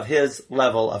because of his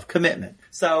level of commitment.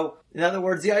 So, in other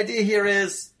words, the idea here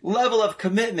is level of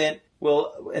commitment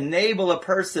will enable a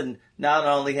person not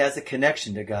only has a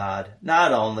connection to God,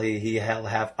 not only he'll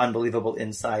have unbelievable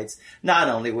insights, not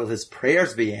only will his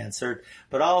prayers be answered,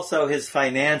 but also his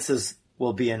finances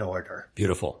will be in order.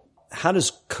 Beautiful. How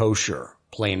does kosher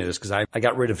play into this? Because I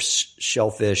got rid of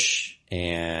shellfish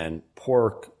and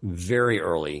pork very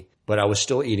early, but I was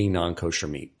still eating non-kosher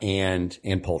meat and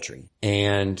poultry.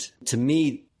 And to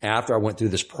me, after I went through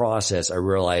this process, I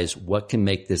realized what can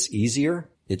make this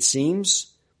easier, it seems,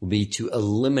 would be to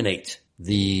eliminate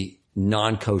the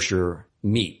non-kosher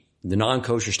meat, the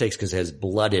non-kosher steaks, because it has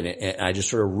blood in it. And I just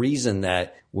sort of reason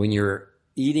that when you're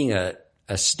eating a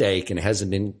steak and it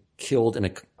hasn't been killed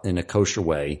in a kosher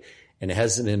way and it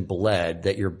hasn't been bled,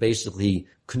 that you're basically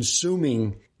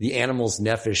consuming the animal's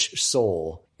nephesh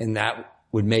soul. And that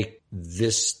would make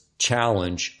this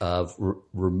challenge of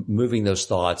removing those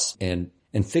thoughts and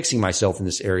fixing myself in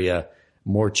this area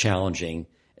more challenging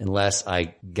unless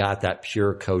I got that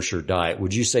pure kosher diet.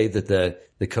 Would you say that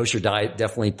the kosher diet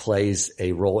definitely plays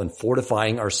a role in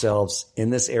fortifying ourselves in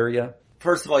this area?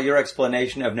 First of all, your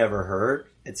explanation I've never heard.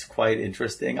 It's quite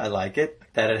interesting. I like it,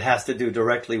 that it has to do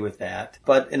directly with that.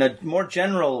 But in a more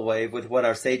general way with what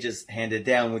our sages handed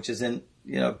down, which is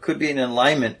could be in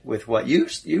alignment with what you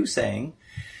saying.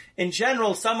 In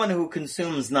general, someone who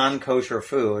consumes non-kosher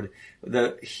food,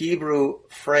 the Hebrew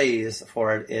phrase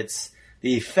for it,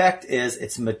 the effect is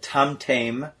it's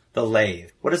metamtem the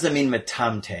lave. What does it mean,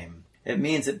 metamtem? It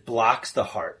means it blocks the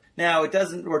heart. Now,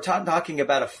 we're talking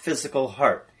about a physical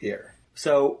heart here.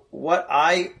 So what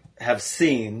I have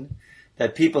seen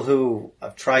that people who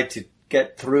have tried to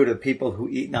get through to people who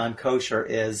eat non-kosher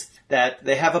is that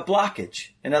they have a blockage.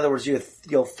 In other words,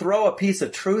 you'll throw a piece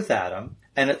of truth at them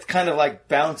and it kind of like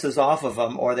bounces off of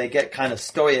them, or they get kind of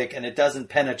stoic and it doesn't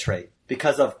penetrate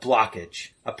because of blockage.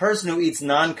 A person who eats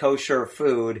non-kosher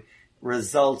food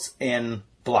results in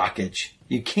blockage.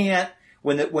 You can't,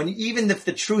 even if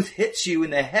the truth hits you in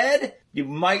the head, you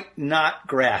might not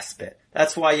grasp it.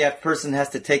 That's why that person has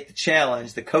to take the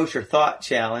challenge, the kosher thought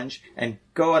challenge, and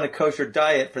go on a kosher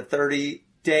diet for 30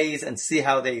 days and see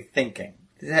how they're thinking.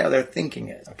 How their thinking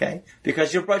is, okay?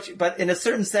 Because but in a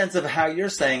certain sense of how you're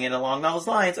saying it along those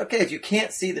lines, okay, if you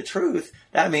can't see the truth,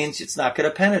 that means it's not going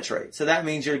to penetrate. So that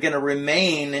means you're going to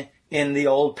remain in the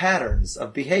old patterns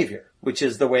of behavior, which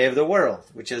is the way of the world,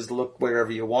 which is look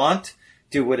wherever you want,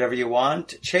 do whatever you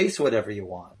want, chase whatever you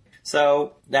want.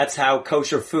 So that's how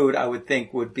kosher food, I would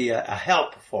think, would be a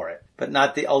help for it, but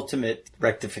not the ultimate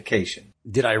rectification.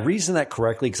 Did I reason that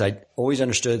correctly? Because I always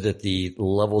understood that the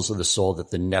levels of the soul, that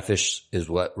the nefesh is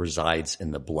what resides in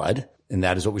the blood, and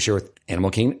that is what we share with animal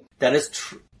kingdom. That is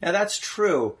true. Now that's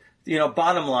true.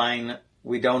 Bottom line,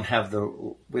 we don't have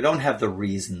the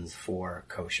reasons for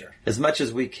kosher. As much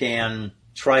as we can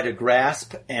try to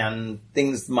grasp, and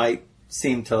things might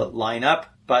seem to line up,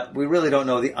 but we really don't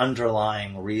know the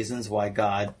underlying reasons why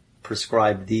God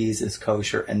prescribed these as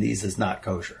kosher and these as not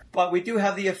kosher. But we do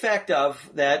have the effect of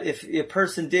that if a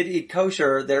person did eat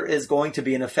kosher, there is going to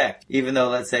be an effect. Even though,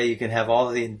 let's say, you can have all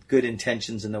of the good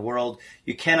intentions in the world,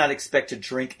 you cannot expect to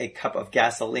drink a cup of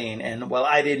gasoline and, well,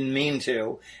 I didn't mean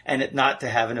to, and it not to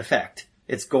have an effect.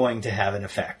 It's going to have an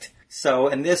effect. So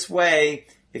in this way,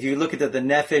 if you look at that the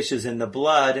nefesh is in the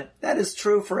blood, that is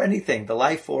true for anything. The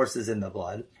life force is in the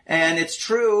blood. And it's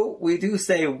true, we do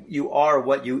say you are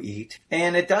what you eat.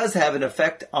 And it does have an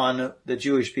effect on the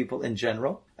Jewish people in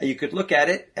general. You could look at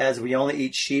it as we only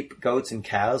eat sheep, goats, and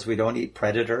cows. We don't eat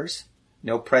predators,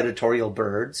 no predatorial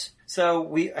birds. So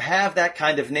we have that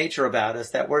kind of nature about us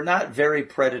that we're not very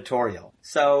predatorial.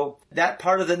 So that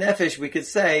part of the nefesh, we could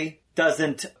say,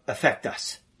 doesn't affect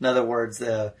us. In other words,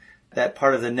 that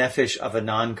part of the nefesh of a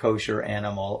non-kosher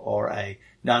animal or a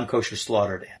non-kosher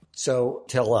slaughtered animal. So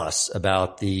tell us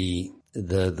about the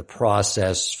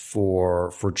process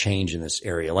for change in this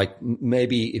area. Like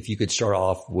maybe if you could start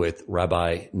off with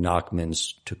Rabbi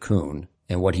Nachman's tikkun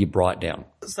and what he brought down.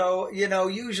 So,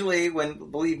 usually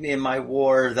believe me, in my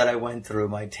war that I went through,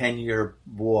 my 10-year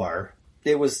war,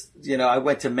 it was, I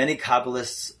went to many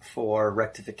Kabbalists for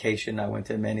rectification. I went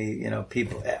to many,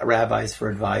 rabbis for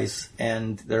advice.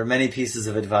 And there are many pieces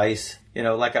of advice.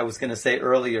 Like I was going to say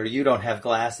earlier, you don't have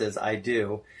glasses. I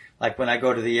do. Like when I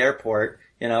go to the airport,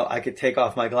 I could take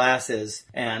off my glasses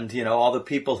and, all the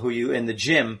people who you in the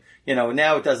gym,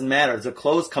 now it doesn't matter. The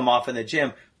clothes come off in the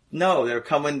gym. No,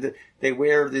 they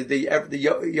wear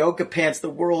the yoga pants. The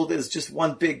world is just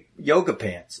one big yoga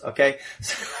pants. Okay.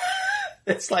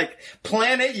 It's like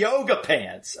Planet Yoga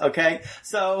pants, okay?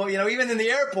 So, even in the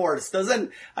airports,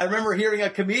 I remember hearing a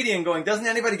comedian going, doesn't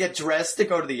anybody get dressed to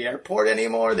go to the airport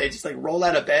anymore? They just roll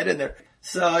out of bed and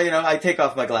so, I take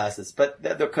off my glasses, but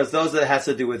because those that has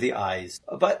to do with the eyes.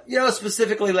 But,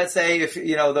 specifically, let's say if,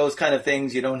 those kind of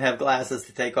things, you don't have glasses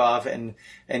to take off and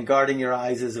guarding your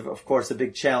eyes is, of course, a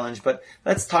big challenge. But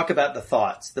let's talk about the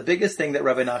thoughts. The biggest thing that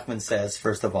Rabbi Nachman says,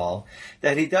 first of all,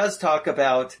 that he does talk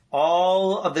about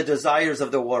all of the desires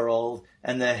of the world,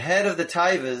 and the head of the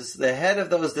taivas, the head of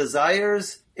those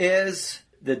desires is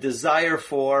the desire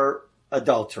for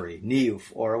adultery, niyuf,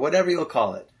 or whatever you'll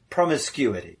call it.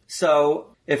 Promiscuity.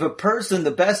 So if a person,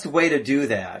 the best way to do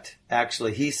that,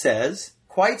 actually, he says,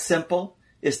 quite simple,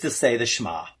 is to say the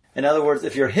Shema. In other words,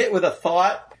 if you're hit with a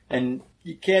thought and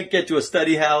you can't get to a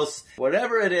study house,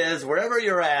 whatever it is, wherever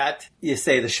you're at, you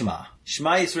say the Shema.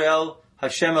 Shema Yisrael,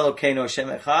 Hashem Elokeinu Hashem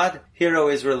Echad. Hear, O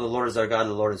Israel, the Lord is our God,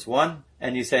 the Lord is one.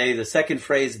 And you say the second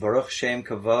phrase, Baruch Shem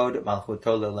Kavod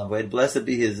Malchuto Le'olam. Blessed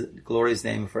be his glorious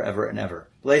name forever and ever.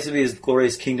 Blessed be his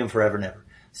glorious kingdom forever and ever.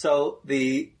 So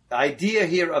the idea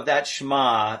here of that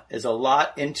Shema is a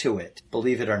lot into it,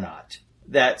 believe it or not.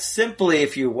 That simply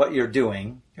what you're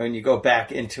doing, when you go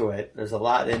back into it, there's a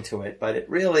lot into it, but it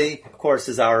really, of course,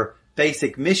 is our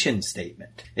basic mission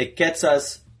statement. It gets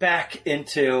us back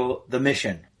into the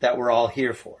mission that we're all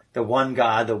here for. The one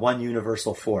God, the one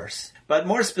universal force. But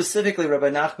more specifically,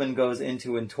 Rabbi Nachman goes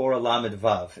into in Torah Lamed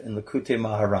Vav, in Likutei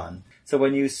Maharan. So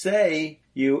when you say,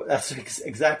 that's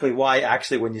exactly why,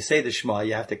 actually, when you say the Shema,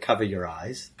 you have to cover your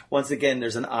eyes. Once again,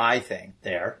 there's an eye thing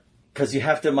there, because you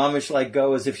have to mamish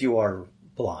go as if you are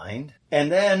blind.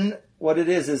 And then what it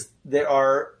is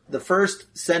the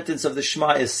first sentence of the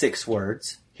Shema is 6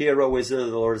 words. Hear, O Israel,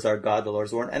 the Lord is our God, the Lord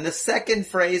is one. And the second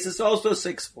phrase is also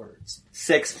 6 words.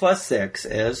 6 plus 6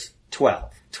 is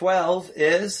 12. 12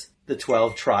 is the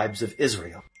 12 tribes of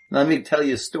Israel. Let me tell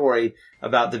you a story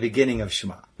about the beginning of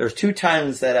Shema. There's 2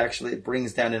 times that actually it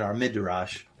brings down in our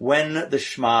Midrash when the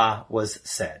Shema was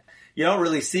said. You don't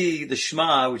really see the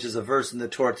Shema, which is a verse in the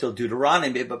Torah, till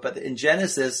Deuteronomy, but in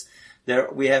Genesis,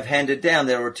 we have handed down,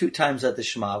 there were 2 times that the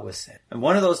Shema was said. And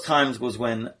one of those times was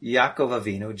when Yaakov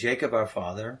Avinu, Jacob our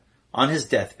father, on his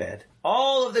deathbed,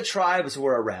 all of the tribes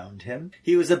were around him.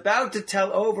 He was about to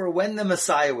tell over when the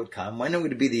Messiah would come, when it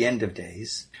would be the end of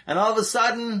days. And all of a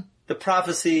sudden, the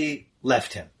prophecy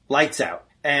left him. Lights out.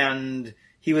 And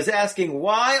he was asking,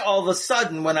 why all of a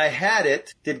sudden, when I had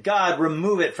it, did God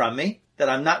remove it from me? That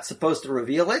I'm not supposed to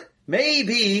reveal it?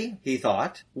 Maybe, he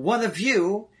thought, one of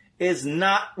you is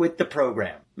not with the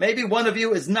program. Maybe one of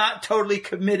you is not totally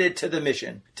committed to the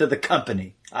mission, to the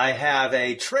company. I have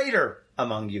a traitor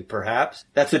among you, perhaps.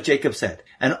 That's what Jacob said.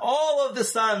 And all of the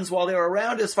sons, while they were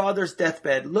around his father's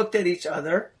deathbed, looked at each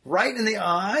other right in the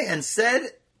eye and said,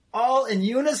 all in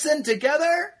unison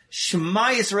together,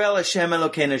 Shema Yisrael Hashem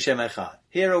Elokeinu Hashem Echad.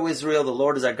 Hear, O Israel, the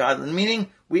Lord is our God. Meaning,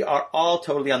 we are all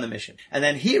totally on the mission. And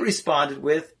then he responded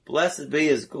with, blessed be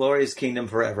his glorious kingdom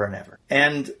forever and ever.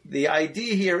 And the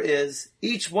idea here is,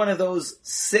 each one of those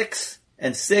 6,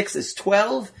 and 6 is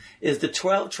 12, is the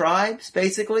 12 tribes,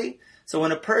 basically. So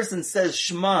when a person says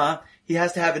Shema, he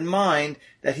has to have in mind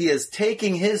that he is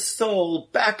taking his soul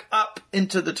back up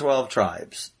into the 12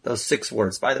 tribes. Those 6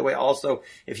 words. By the way, also,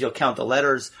 if you'll count the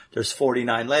letters, there's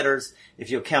 49 letters. If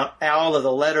you count all of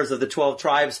the letters of the 12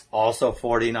 tribes, also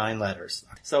 49 letters.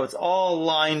 So it's all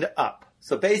lined up.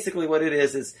 So basically what it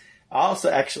is also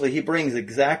actually he brings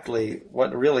exactly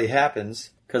what really happens,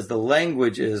 because the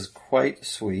language is quite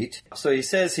sweet. So he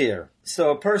says here,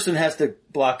 so a person has to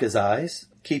block his eyes.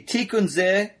 Ki tikun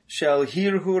zeh shel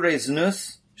hirhu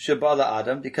reznus shebala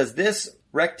adam, because this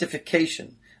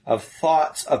rectification of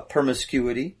thoughts of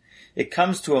promiscuity, it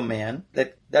comes to a man,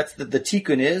 that's the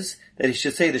tikkun is, that he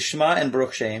should say the Shema and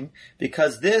Baruch Shem,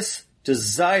 because this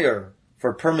desire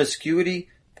for promiscuity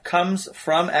comes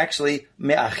from actually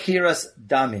me'achiras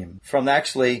damim, from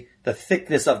actually the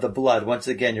thickness of the blood. Once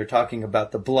again, you're talking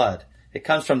about the blood. It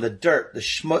comes from the dirt, the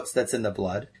schmutz that's in the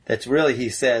blood. That's really, he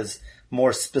says,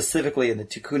 more specifically in the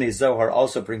Tikkun Zohar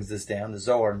also brings this down, the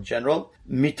Zohar in general.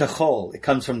 Mitachol, it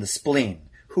comes from the spleen.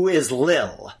 Who is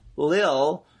Lil?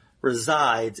 Lil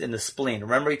resides in the spleen.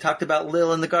 Remember we talked about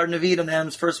Lil in the Garden of Eden,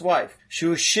 Adam's first wife.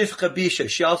 Shu Shifcha Bisha.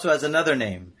 She also has another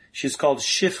name. She's called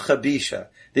Shifcha Bisha,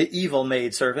 the evil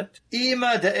maidservant.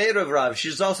 Ima de Erev Rav.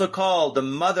 She's also called the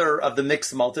mother of the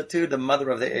mixed multitude, the mother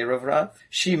of the Erev Rav.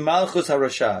 She Malchus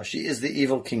HaRasha. She is the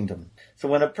evil kingdom. So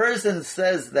when a person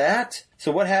says that,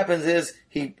 so what happens is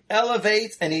he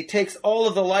elevates and he takes all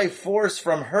of the life force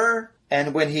from her.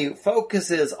 And when he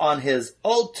focuses on his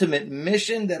ultimate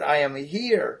mission, that I am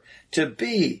here to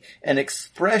be an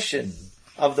expression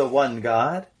of the one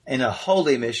God in a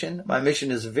holy mission. My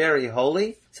mission is very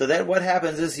holy. So that what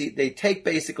happens is they take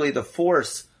basically the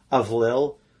force of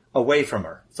Lil away from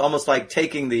her. It's almost like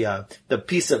taking the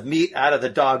piece of meat out of the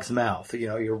dog's mouth. You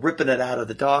know, you're ripping it out of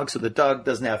the dog so the dog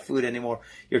doesn't have food anymore.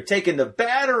 You're taking the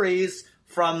batteries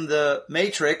from the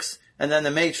matrix, and then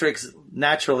the matrix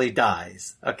naturally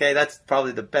dies. Okay, that's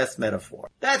probably the best metaphor.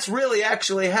 That's really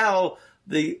actually how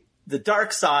the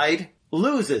dark side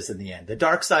loses in the end. The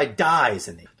dark side dies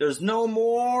in the end. There's no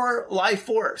more life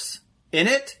force in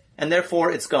it, and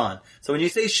therefore it's gone. So when you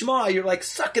say Shema, you're like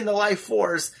sucking the life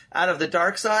force out of the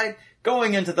dark side,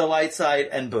 going into the light side,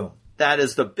 and boom. That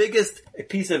is the biggest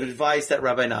piece of advice that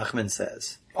Rabbi Nachman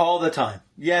says all the time.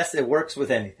 Yes, it works with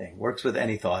anything, works with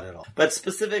any thought at all, but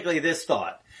specifically this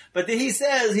thought. But he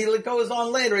says, he goes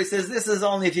on later, he says, this is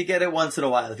only if you get it once in a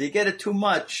while. If you get it too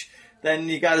much, then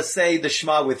you got to say the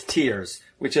Shema with tears,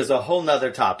 which is a whole nother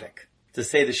topic, to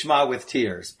say the Shema with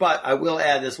tears. But I will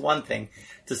add this one thing.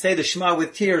 To say the Shema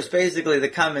with tears, basically the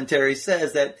commentary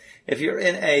says that if you're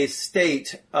in a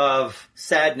state of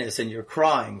sadness and you're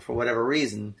crying for whatever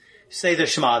reason, say the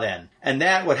Shema then. And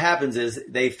that, what happens is,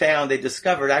 they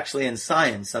discovered actually in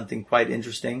science something quite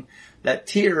interesting, that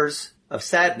tears of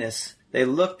sadness, they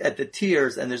looked at the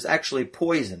tears and there's actually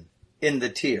poison in the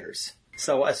tears.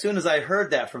 So as soon as I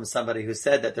heard that from somebody who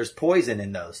said that there's poison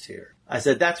in those tears, I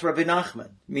said, that's Rabbi Nachman.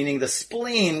 Meaning the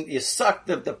spleen, you suck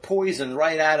the poison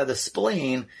right out of the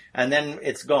spleen and then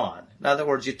it's gone. In other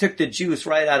words, you took the juice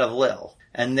right out of Lil.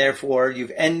 And therefore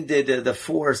you've ended the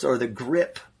force or the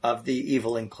grip of the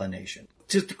evil inclination.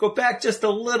 To go back just a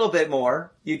little bit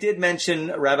more, you did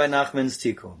mention Rabbi Nachman's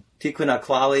tikkun. Tikkun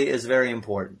HaKlali is very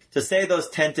important. To say those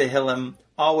 10 Tehillim,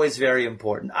 always very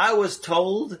important. I was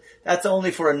told that's only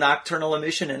for a nocturnal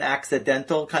emission, an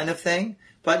accidental kind of thing.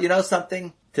 But you know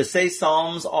something? To say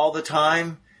Psalms all the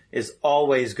time is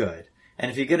always good. And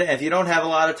if you don't have a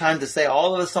lot of time to say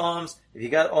all of the Psalms, if you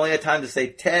got only a time to say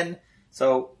 10,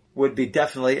 so would be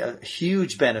definitely a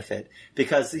huge benefit,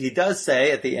 because he does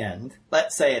say at the end,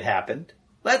 let's say it happened.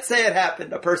 Let's say it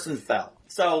happened. A person fell.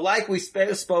 So like we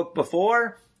spoke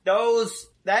before,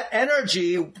 that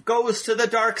energy goes to the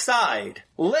dark side.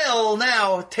 Lil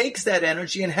now takes that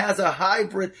energy and has a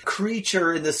hybrid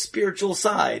creature in the spiritual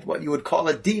side, what you would call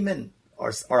a demon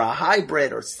or a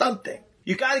hybrid or something.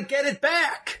 You got to get it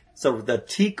back. So the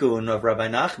tikkun of Rabbi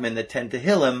Nachman, the 10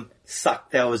 Tehillim,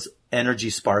 suck those energy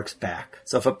sparks back.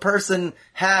 So if a person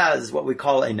has what we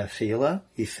call a nefila,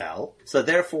 he fell. So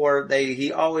therefore,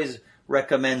 he always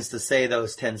recommends to say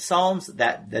those 10 Psalms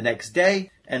that the next day,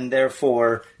 and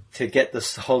therefore to get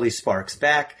the holy sparks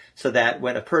back, so that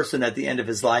when a person at the end of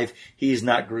his life, he's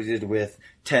not greeted with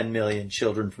 10 million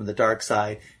children from the dark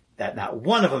side, that not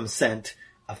one of them sent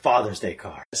a Father's Day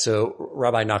card. So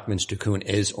Rabbi Nachman's tikkun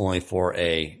is only for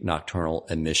a nocturnal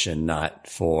emission, not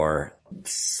for...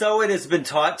 So it has been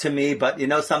taught to me, but you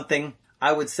know something?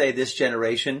 I would say this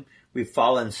generation, we've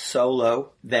fallen so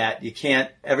low that you can't,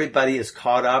 everybody is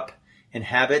caught up in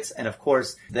habits. And of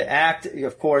course,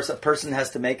 a person has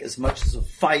to make as much as a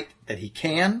fight that he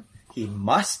can. He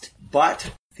must,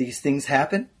 but these things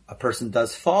happen. A person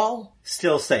does fall,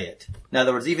 still say it. In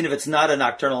other words, even if it's not a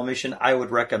nocturnal emission, I would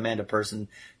recommend a person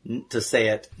to say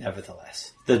it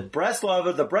nevertheless. The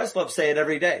Breslov say it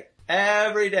every day.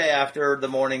 Every day after the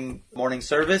morning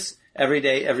service, every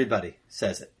day everybody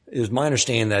says it. It was my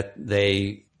understanding that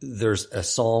there's a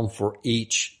psalm for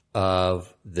each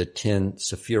of the 10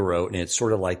 Sephirot, and it's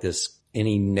sort of like this,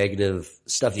 any negative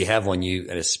stuff you have on you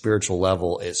at a spiritual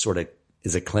level, it sort of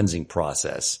is a cleansing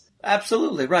process.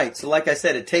 Absolutely right. So like I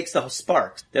said, it takes the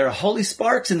sparks. There are holy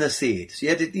sparks in the seed. So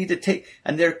you need to take,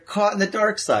 and they're caught in the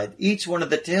dark side. Each one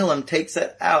of the Tehillim takes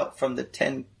it out from the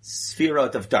 10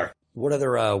 Sefirot of dark. What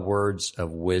other words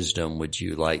of wisdom would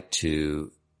you like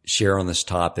to share on this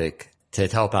topic to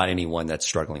help out anyone that's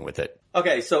struggling with it?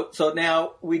 Okay, so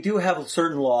now we do have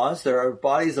certain laws. There are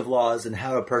bodies of laws in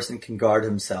how a person can guard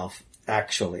himself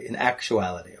in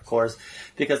actuality, of course,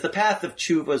 because the path of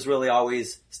tshuva is really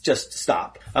always just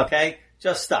stop, okay?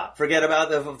 Just stop. Forget about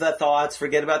the thoughts,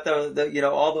 forget about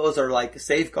all those are like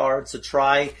safeguards to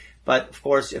try, but of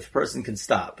course, if a person can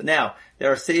stop. Now,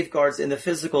 there are safeguards in the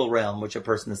physical realm which a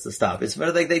person has to stop. It's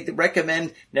where they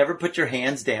recommend never put your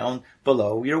hands down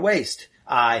below your waist.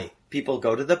 People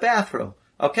go to the bathroom.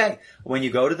 Okay, when you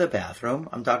go to the bathroom,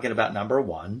 I'm talking about number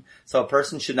one, so a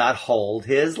person should not hold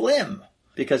his limb.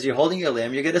 Because you're holding your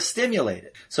limb, you're going to stimulate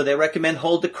it. So they recommend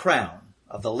hold the crown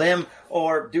of the limb,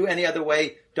 or do any other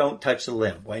way, don't touch the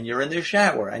limb. When you're in the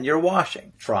shower and you're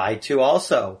washing, try to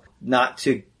also not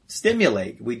to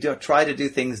stimulate. We try to do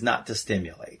things not to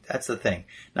stimulate. That's the thing.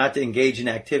 Not to engage in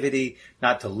activity,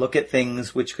 not to look at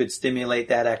things which could stimulate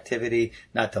that activity,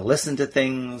 not to listen to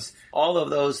things. All of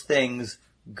those things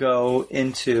go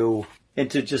into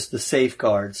just the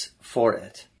safeguards for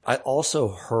it. I also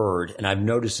heard, and I've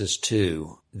noticed this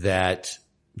too, that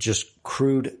just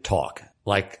crude talk.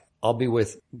 Like I'll be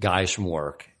with guys from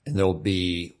work and they'll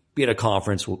be at a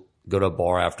conference, we'll go to a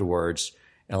bar afterwards.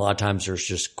 And a lot of times there's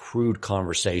just crude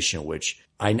conversation, which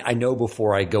I know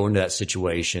before I go into that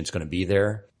situation, it's going to be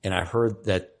there. And I heard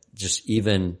that just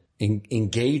even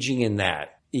engaging in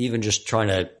that, even just trying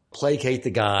to placate the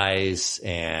guys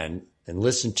and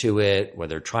listen to it, where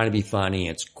they're trying to be funny,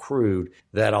 it's crude,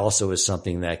 that also is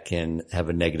something that can have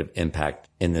a negative impact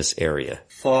in this area.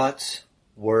 Thoughts,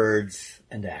 words,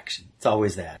 and action. It's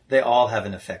always that. They all have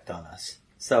an effect on us.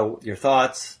 So your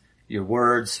thoughts, your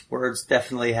words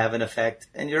definitely have an effect,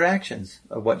 and your actions,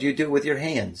 what you do with your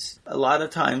hands. A lot of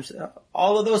times,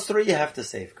 all of those three you have to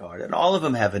safeguard, and all of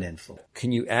them have an influence.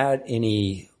 Can you add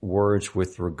any words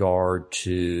with regard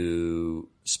to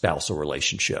spousal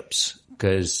relationships?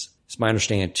 Because it's my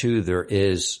understanding too, there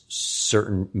is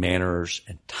certain manners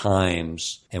and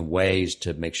times and ways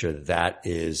to make sure that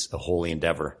is a holy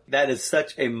endeavor. That is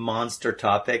such a monster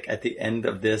topic at the end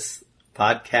of this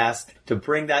podcast. To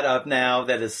bring that up now,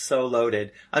 that is so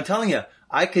loaded. I'm telling you,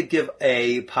 I could give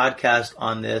a podcast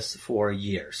on this for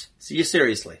years. See,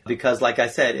 seriously. Because like I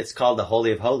said, it's called the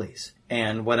Holy of Holies.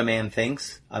 And what a man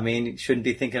thinks, you shouldn't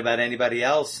be thinking about anybody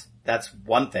else. That's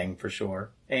one thing for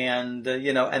sure. And,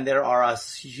 and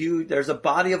there's a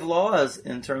body of laws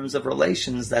in terms of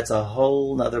relations. That's a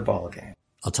whole nother ballgame.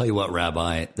 I'll tell you what,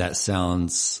 Rabbi, that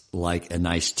sounds like a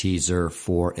nice teaser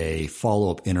for a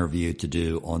follow-up interview to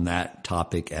do on that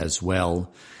topic as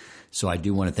well. So I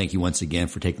do want to thank you once again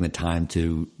for taking the time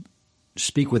to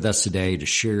speak with us today to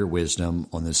share your wisdom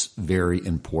on this very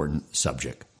important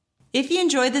subject. If you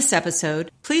enjoyed this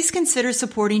episode, please consider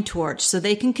supporting Torch so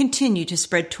they can continue to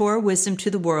spread Torah wisdom to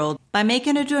the world by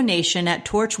making a donation at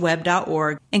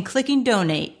torchweb.org and clicking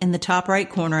donate in the top right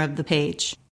corner of the page.